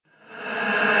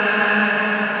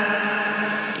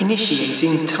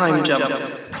Initiating time jump.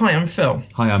 Hi, I'm Phil.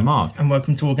 Hi, I'm Mark. And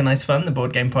welcome to Organised Fun, the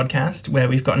board game podcast, where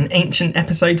we've got an ancient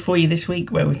episode for you this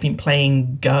week where we've been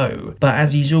playing Go. But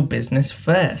as usual, business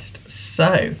first.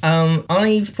 So,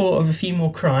 I've thought of a few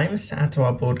more crimes to add to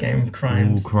our board game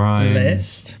crimes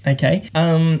list. Okay.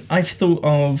 I've thought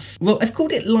of, I've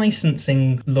called it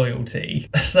licensing loyalty.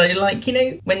 So,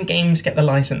 when games get the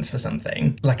license for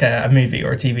something, like a movie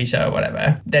or a TV show or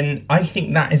whatever, then I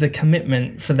think that is a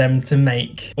commitment for them to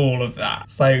make all of that.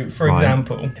 So, for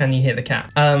example, can you hear the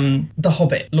cat? The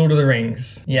Hobbit, Lord of the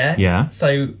Rings, yeah? Yeah.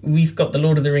 So we've got the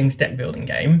Lord of the Rings deck building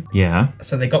game. Yeah.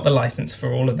 So they got the license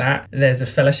for all of that. There's a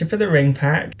Fellowship of the Ring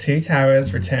pack, Two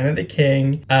Towers, Return of the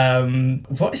King.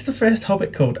 What is the first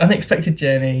Hobbit called? Unexpected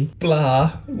Journey,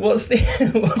 blah. What's the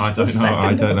I don't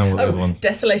know what the other one's.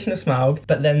 Desolation of Smaug,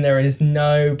 but then there is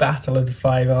no Battle of the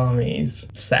Five Armies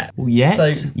set. Well,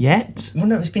 yet? Well,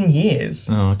 no, it's been years.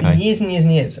 Oh, okay. It's been years and years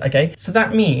and years, okay? So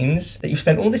that means that you've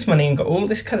spent all this money and got all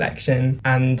this collection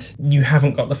and you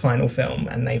haven't got the final film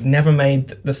and they've never made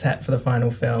the set for the final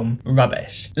film.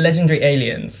 Rubbish. Legendary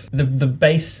Aliens. The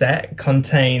base set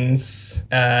contains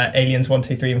Aliens 1,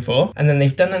 2, 3 and 4, and then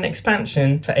they've done an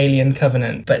expansion for Alien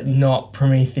Covenant, but not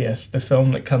Prometheus, the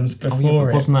film that comes before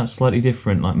it. Wasn't that slightly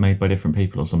different, like made by different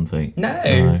people or something?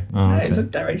 No, okay. It's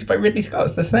directed by Ridley Scott.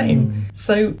 It's the same.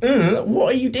 So,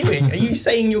 what are you doing? Are you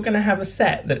saying you're going to have a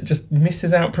set that just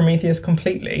misses out Prometheus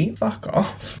completely? Fuck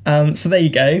off. So there you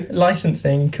go.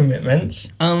 Licensing commitments.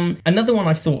 Another one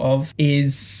I've thought of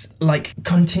is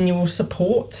continual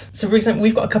support. So for example,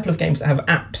 we've got a couple of games that have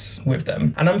apps with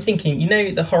them, and I'm thinking,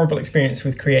 the horrible experience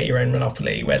with Create Your Own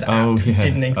Monopoly where the app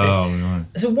didn't exist. Oh, right.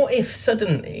 So what if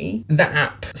suddenly the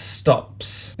app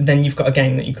stops? Then you've got a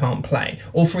game that you can't play.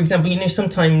 Or for example,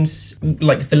 sometimes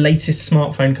the latest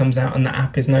smartphone comes out and the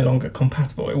app is no longer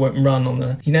compatible. It won't run on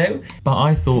the, But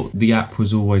I thought the app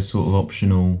was always sort of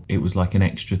optional. It was like an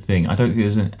extra thing. I don't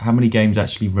think how many games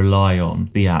actually rely on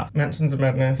the app? Mansions of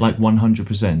Madness.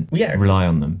 100% rely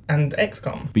on them. And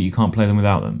XCOM. But you can't play them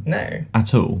without them? No.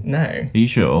 At all? No. Are you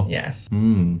sure? Yes.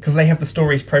 Because they have the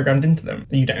stories programmed into them.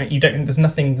 You don't, there's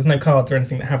no cards or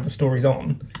anything that have the stories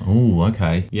on. Oh,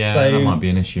 okay. Yeah, so, that might be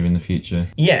an issue in the future.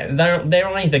 Yeah, they're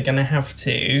either going to have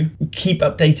to keep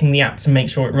updating the app to make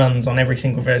sure it runs on every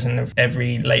single version of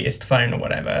every latest phone or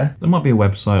whatever. There might be a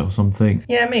website or something.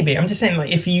 Yeah, maybe. I'm just saying,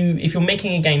 if you're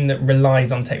making a game that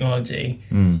relies on technology,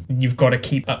 you've got to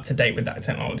keep up to date with that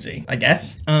technology, I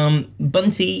guess.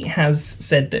 Bunty has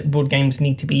said that board games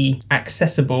need to be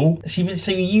accessible. So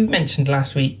you mentioned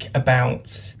last week about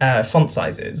font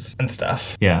sizes and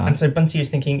stuff. Yeah. And so Bunty was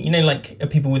thinking,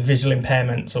 people with visual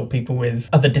impairments or people with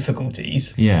other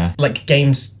difficulties. Yeah.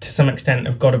 Games to some extent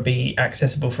have got to be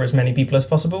accessible for as many people as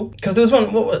possible. Because there was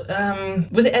one,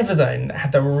 was it Everzone that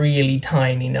had the really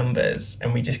tiny numbers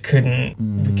and we just couldn't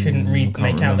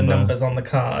make out the numbers on the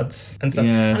cards and stuff.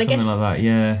 Yeah, and something like that,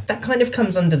 yeah. That kind of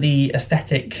comes under the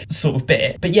aesthetic sort of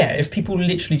bit. But yeah, if people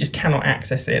literally just cannot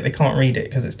access it, they can't read it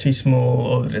because it's too small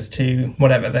or that it's too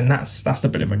whatever, then that's a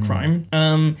bit of a crime.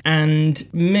 And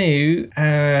Moo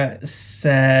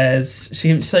says,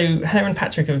 so her and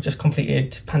Patrick have just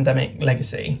completed Pandemic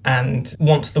Legacy, and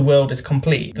once the world is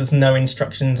complete, there's no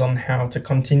instructions on how to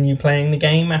continue playing the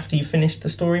game after you finish the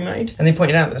story mode. And they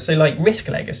pointed out that, Risk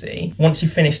Legacy, once you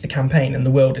finish the campaign and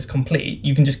the world is complete,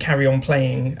 you can just carry on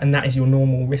playing, and that is your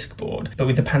normal Risk board. But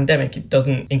with the Pandemic, it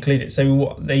doesn't include it.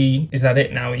 So is that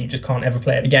it now? You just can't ever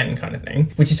play it again, kind of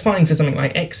thing. Which is fine for something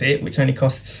like Exit, which only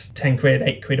costs 10 quid,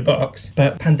 8 quid a box.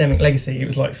 But Pandemic Legacy, it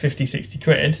was 50, 60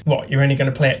 quid. What, you're only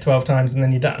going to play it 12 times and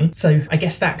then you're done? So I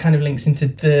guess that kind of links into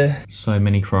the... So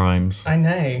many crimes. I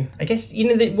know. I guess,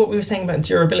 what we were saying about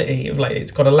durability of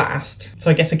it's got to last. So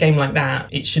I guess a game like that,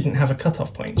 it shouldn't have a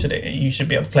cut-off point, should it? You should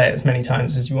be able to play it as many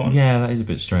times as you want. Yeah, that is a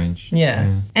bit strange.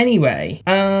 Yeah. Anyway,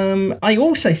 I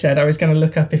also said I was going to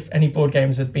look up if any board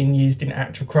games had been used in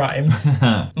actual crimes.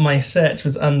 My search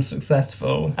was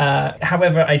unsuccessful.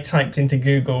 However, I typed into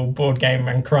Google board game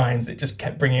and crimes. It just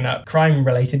kept bringing up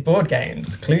crime-related board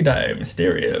games, Cluedo,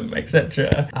 Mysterium,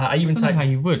 etc. I even don't know how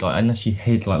you would, unless you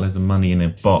hid loads of money in a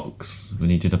box when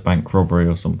you did a bank robbery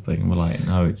or something. We're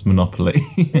no, it's Monopoly.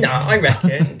 No, I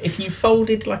reckon if you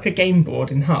folded a game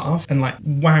board in half and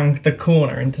wound the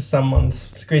corner into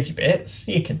someone's squidgy bits,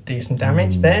 you could do some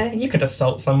damage there. You could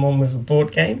assault someone with a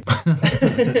board game.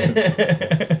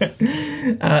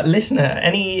 Listener,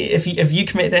 have you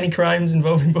committed any crimes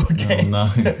involving board games? No.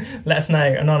 Let us know,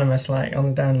 anonymous, on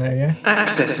the down low, yeah?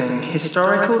 Accessing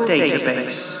historical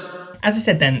database. as I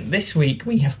said then, this week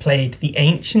we have played the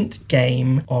ancient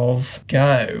game of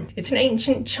Go. It's an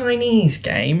ancient Chinese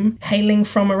game hailing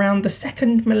from around the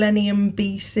 2nd millennium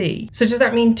BC. So does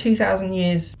that mean 2,000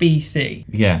 years BC?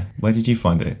 Yeah. Where did you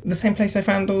find it? The same place I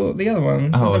found the other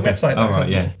one. Oh, There's a website there. Oh, right,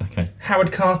 yeah. Okay.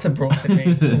 Howard Carter brought it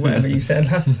me, or whatever you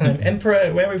said last time.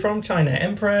 Emperor, where are we from? China.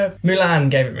 Emperor Mulan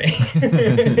gave it me.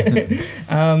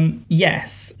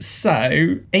 Yes,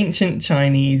 so ancient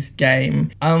Chinese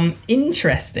game.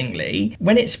 Interestingly,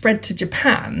 when it spread to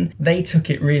Japan, they took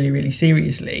it really, really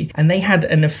seriously, and they had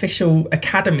an official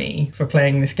academy for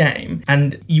playing this game,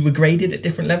 and you were graded at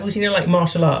different levels. You know, like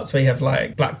martial arts, where you have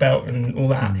like black belt and all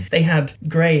that. They had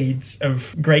grades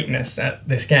of greatness at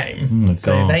this game,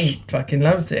 so they fucking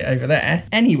loved it over there.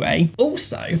 Anyway,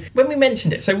 also when we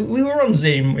mentioned it, so we were on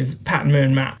Zoom with Pat and Moo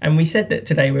and Matt, and we said that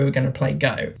today we were going to play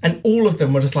Go, and all of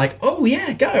them were just like, "Oh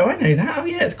yeah, Go, I know that. Oh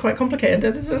yeah, it's quite complicated."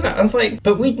 I was like,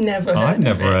 "But we'd never." I've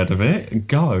never heard of it.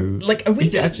 Go. Like,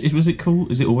 was it called?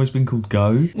 Has it always been called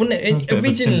Go? Well, no,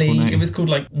 originally it was called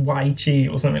like Wai Chi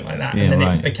or something like that, and then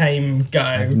it became Go.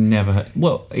 I've never heard.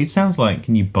 Well, it sounds like,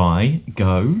 can you buy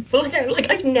Go? Well,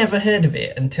 I'd never heard of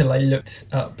it until I looked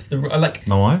up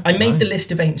I made the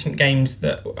list of ancient games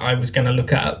that I was going to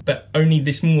look up, but only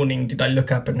this morning did I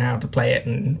look up and how to play it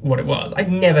and what it was.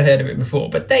 I'd never heard of it before,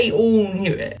 but they all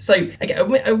knew it. So again,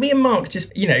 are we and Mark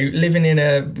just, living in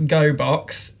a Go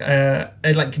box?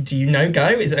 Do you know Go?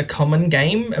 Is it a common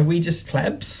game? Are we just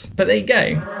plebs? But there you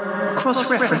go.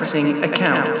 Cross-referencing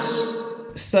accounts.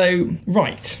 So,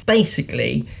 right,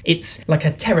 basically, it's like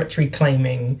a territory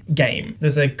claiming game.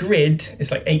 There's a grid,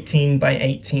 it's like 18 by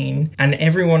 18, and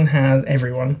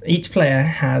each player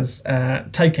has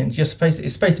tokens.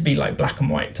 It's supposed to be like black and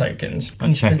white tokens.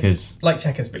 Like checkers. Like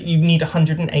checkers, but you need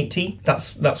 180.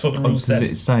 That's what the rules said. Does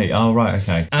it say? Oh, right,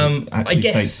 okay. It actually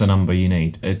states the number you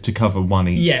need to cover one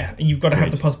each. Yeah, you've got to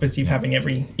have the possibility of having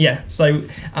every... Yeah, so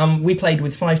we played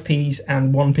with 5 Ps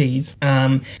and 1 Ps,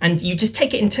 and you just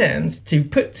take it in turns to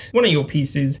put one of your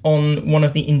pieces on one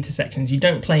of the intersections. You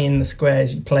don't play in the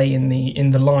squares, you play in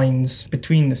the lines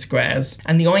between the squares.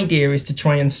 And the idea is to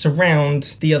try and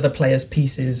surround the other player's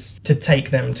pieces to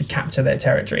take them, to capture their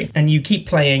territory. And you keep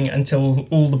playing until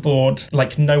all the board,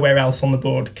 like nowhere else on the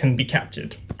board, can be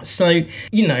captured. So,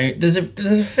 there's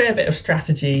a fair bit of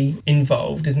strategy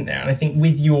involved, isn't there? And I think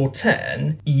with your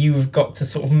turn, you've got to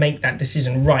sort of make that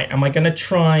decision. Right, am I going to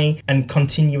try and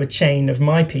continue a chain of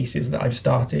my pieces that I've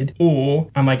started, or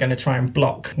am I going to try and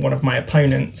block one of my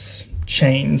opponent's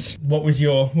chains? What were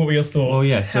your thoughts? Well,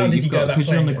 yeah, so you've got, because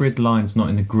you're on the grid lines, not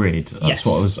in the grid. That's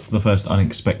what was the first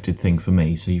unexpected thing for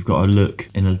me. So you've got to look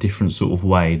in a different sort of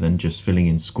way than just filling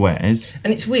in squares.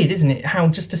 And it's weird, isn't it, how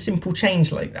just a simple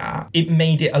change like that, it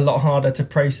made it a lot harder to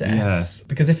process. Yeah.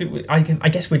 Because if it, I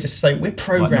guess we're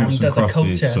programmed as a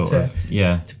culture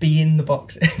to be in the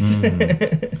boxes.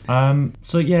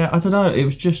 So yeah, I don't know. It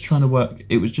was just trying to work.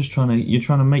 You're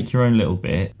trying to make your own little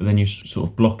bit, but then you're sort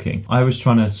of blocking. I was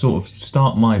trying to sort of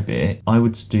start my bit. I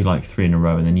would do like 3 in a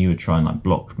row, and then you would try and like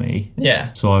block me.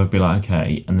 Yeah. So I would be like,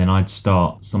 okay, and then I'd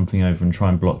start something over and try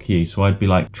and block you. So I'd be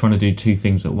like trying to do 2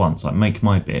 things at once, like make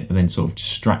my bit, but then sort of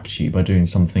distract you by doing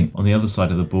something on the other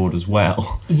side of the board as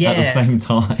well. At the same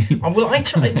time. Well, I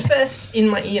tried first in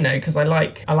my, because I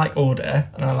like order,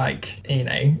 and I like,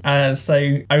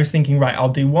 so I was thinking, right, I'll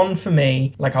do 1 for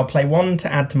me, like I'll play 1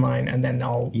 to add to mine, and then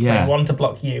I'll play 1 to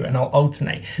block you, and I'll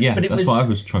alternate. Yeah, but that's what I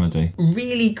was trying to do.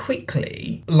 Really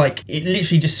quickly, like it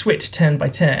literally just switched turn by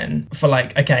turn for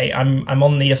like, okay, I'm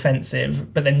on the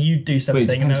offensive, but then you do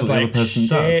something, and I was like,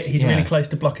 shit, he's really close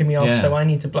to blocking me off, so I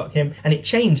need to block him, and it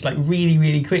changed like really,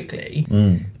 really quickly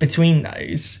between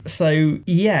those. So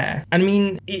yeah, I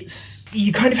mean,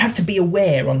 you kind of have to be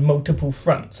aware on multiple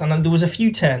fronts, and there was a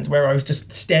few turns where I was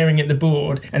just staring at the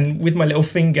board, and with my little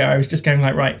finger I was just going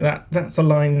like, right, that's a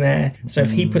line there, so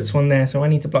if he puts one there, so I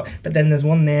need to block, but then there's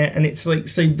one there, and it's like,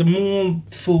 so the more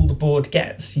full the board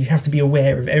gets, you have to be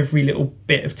aware of every little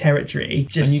bit of territory,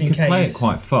 just in case. And you can play it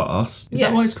quite fast. Is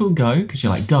that why it's called Go? Because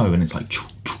you're like, go, and it's like...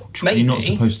 Maybe. You're not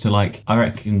supposed to I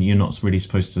reckon you're not really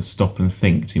supposed to stop and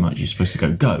think too much. You're supposed to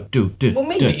go, do. Well,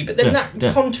 maybe, but then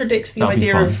that contradicts the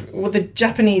idea of, the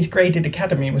Japanese graded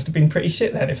academy must have been pretty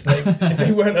shit then if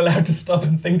they weren't allowed to stop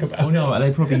and think about it. Well, no,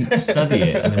 they probably study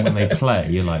it, and then when they play,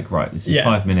 you're like, right, this is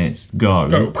 5 minutes, go.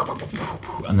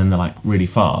 And then they're like really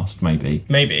fast, maybe.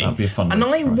 That'd be a fun one to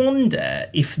try. I wonder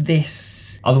if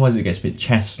this... Otherwise it gets a bit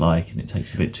chess-like and it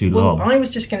takes a bit too long. Well, I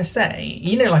was just going to say,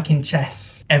 like in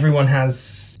chess, everyone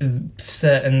has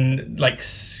certain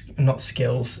not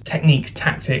skills, techniques,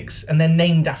 tactics, and they're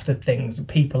named after things,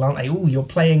 people, aren't they? Oh, you're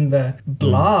playing the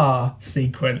blah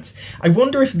sequence. I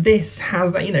wonder if this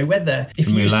has that, whether if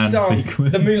the you Mulan start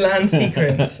sequence. the Mulan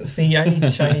sequence, it's the only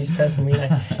Chinese person we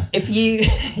know. If you,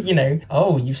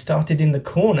 you've started in the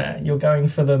corner, you're going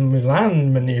for the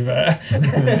Mulan maneuver.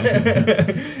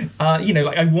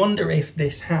 I wonder if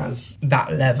this has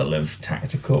that level of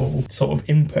tactical sort of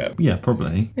input. Yeah,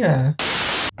 probably. Yeah.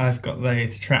 I've got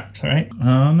those trapped, right?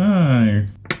 Oh no.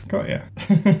 Got you.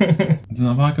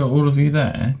 Have I got all of you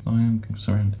there? I am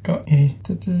surrounded. Got you.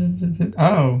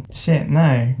 Oh, shit,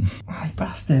 no. Oh, you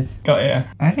bastard. Got you.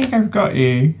 I think I've got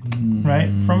you. Right,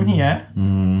 from here.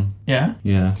 Yeah?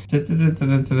 Yeah. So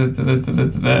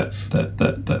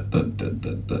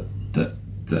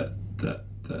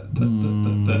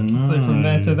from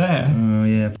there to there. Oh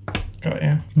yeah. Got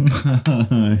you.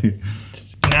 No.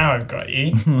 Now I've got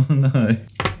you. Oh no.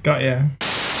 Got you.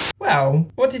 Well,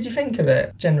 what did you think of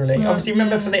it, generally? Well, Obviously,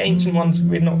 remember for the ancient ones,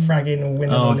 we're not fragging or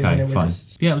winning or losing. Okay, fine.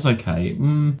 Yeah, it was okay.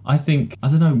 I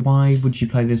don't know, why would you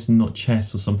play this and not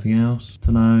chess or something else?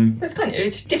 Don't know.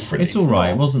 It's different. It's all right.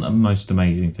 It wasn't the most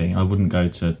amazing thing. I wouldn't go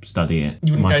to study it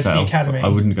You wouldn't myself. go to the academy? I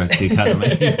wouldn't go to the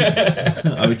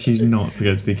academy. I would choose not to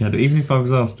go to the academy, even if I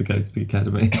was asked to go to the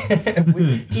academy.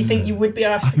 Do you think you would be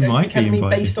asked to go to the might be academy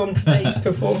invited. based on today's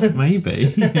performance?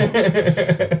 Maybe.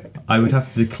 I would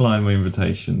have to decline my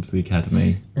invitation to the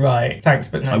academy. Right, thanks,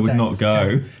 but no I would thanks. not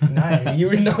go. No, you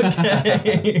would not go.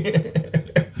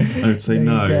 I would say There you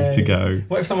no go. to go.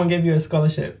 What if someone gave you a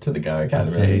scholarship to the Go I'd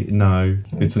Academy? say no.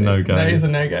 It's a no-go. That is a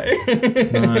no-go.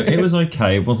 No, it was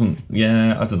okay. It wasn't.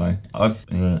 Yeah, I don't know.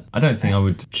 I don't think I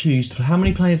would choose. How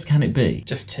many players can it be?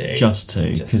 Just two. Just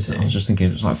two. Because I was just thinking,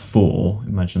 if it was like 4,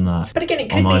 imagine that. But again, it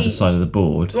could on either be side of the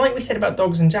board. like we said about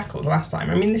dogs and jackals last time.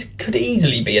 I mean, this could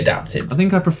easily be adapted. I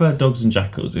think I prefer dogs and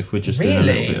jackals if we're just doing a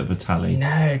Really? little bit of a tally.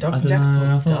 No, dogs and I jackals don't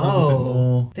know, I was thought it was a bit dull.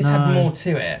 more- This No. had more to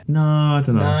it. No, I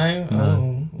don't know.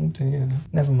 No? Oh dear.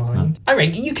 Never mind. I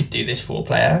reckon you could do this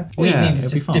 4-player. All Yeah, you need is it'll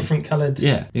be just fun. different coloured.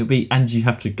 Yeah, it'll be, and you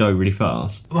have to go really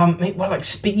fast. Well, like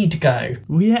speed go.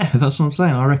 Well, yeah, that's what I'm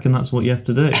saying. I reckon that's what you have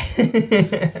to do.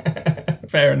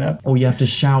 Fair enough. Or you have to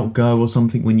shout go or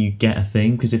something when you get a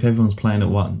thing, because if everyone's playing at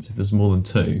once, if there's more than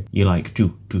 2, you're like,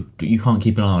 you can't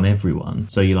keep an eye on everyone.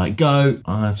 So you're like, go,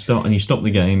 stop, and you stop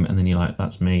the game, and then you're like,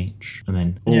 that's me, and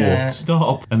then, or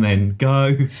stop, and then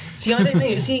go. See, I don't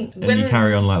know. See, And you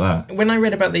carry on like that. When I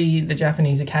read about the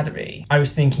Japanese academy, I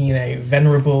was thinking,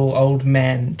 venerable old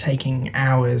men taking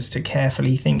hours to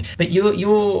carefully think. But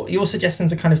your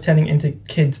suggestions are kind of turning into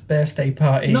kids' birthday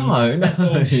party. No. Let's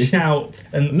all shout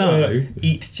and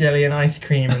eat jelly and ice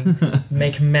cream and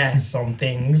make a mess on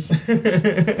things.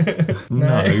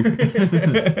 No.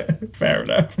 Fair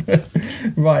enough.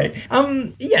 Right.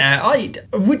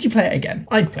 Would you play it again?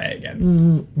 I'd play it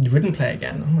again. You wouldn't play it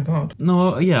again. Oh my god.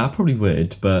 No, yeah, I probably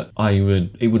would, but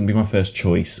it wouldn't be my first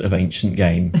choice of ancient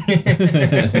game.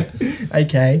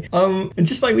 Okay. And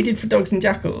just like we did for dogs and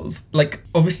jackals, like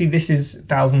obviously this is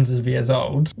thousands of years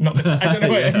old. Not this, I don't know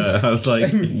what Yeah, I was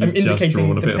like, I'm you've just indicating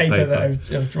drawn a the bit paper, of paper.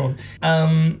 that I've drawn.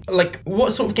 Like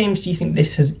what sort of games do you think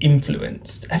this has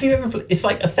influenced? Have you ever played? It's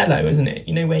like Othello, isn't it?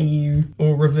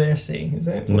 Or Reversi, is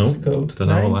it? What's it called? Don't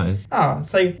know what that is.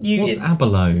 So What's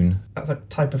abalone? That's a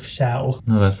type of shell.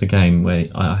 No, that's the game where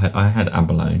I had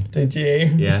abalone. Did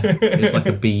you? Yeah, it's like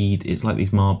a bead. It's like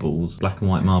these marbles, black and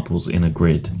white marbles in a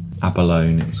grid.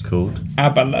 Abalone, it was called.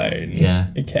 Abalone. Yeah.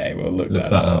 Okay, we'll look Look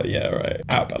that that up. up. Yeah, right.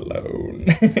 Abalone.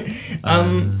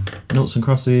 Noughts and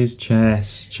crosses,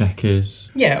 chess,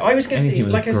 checkers. Yeah, I was going to say, Anything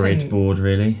with like a I was grid saying, board,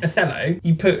 really. Othello,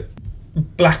 you put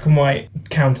black and white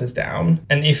counters down,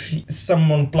 and if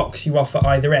someone blocks you off at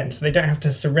either end, so they don't have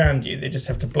to surround you, they just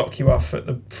have to block you off at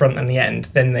the front and the end,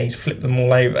 then they flip them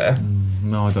all over.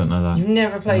 No, I don't know that. You've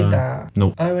never played that?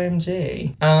 Nope.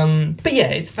 OMG. But yeah,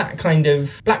 it's that kind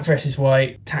of black versus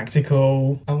white,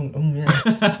 tactical. Oh yeah.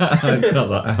 I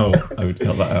would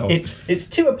cut that out. It's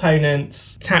 2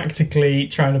 opponents tactically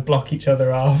trying to block each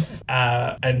other off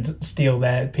and steal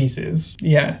their pieces.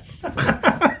 Yes.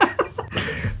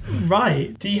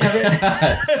 Right. Do you have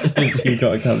it? You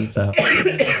got to cut this out.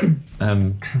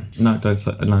 No, don't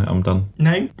say. No, I'm done.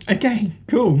 No? Okay,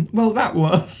 cool. Well, that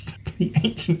was the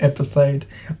ancient episode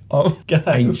of Go.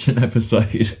 Ancient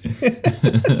episode.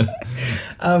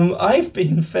 I've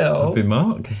been Phil. I've been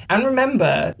Mark. And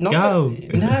remember, Go.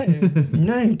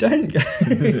 No, don't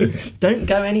go. Don't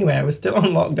go anywhere. We're still on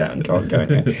lockdown. Can't go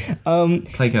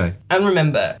anywhere. Play Go. And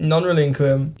remember, non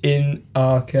relinquum in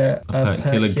arca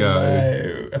Apercula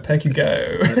go. Apercu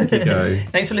go. Apercu go.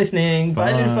 Thanks for listening.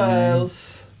 Bye, Bye. little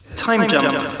files. Time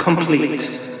jump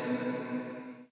complete.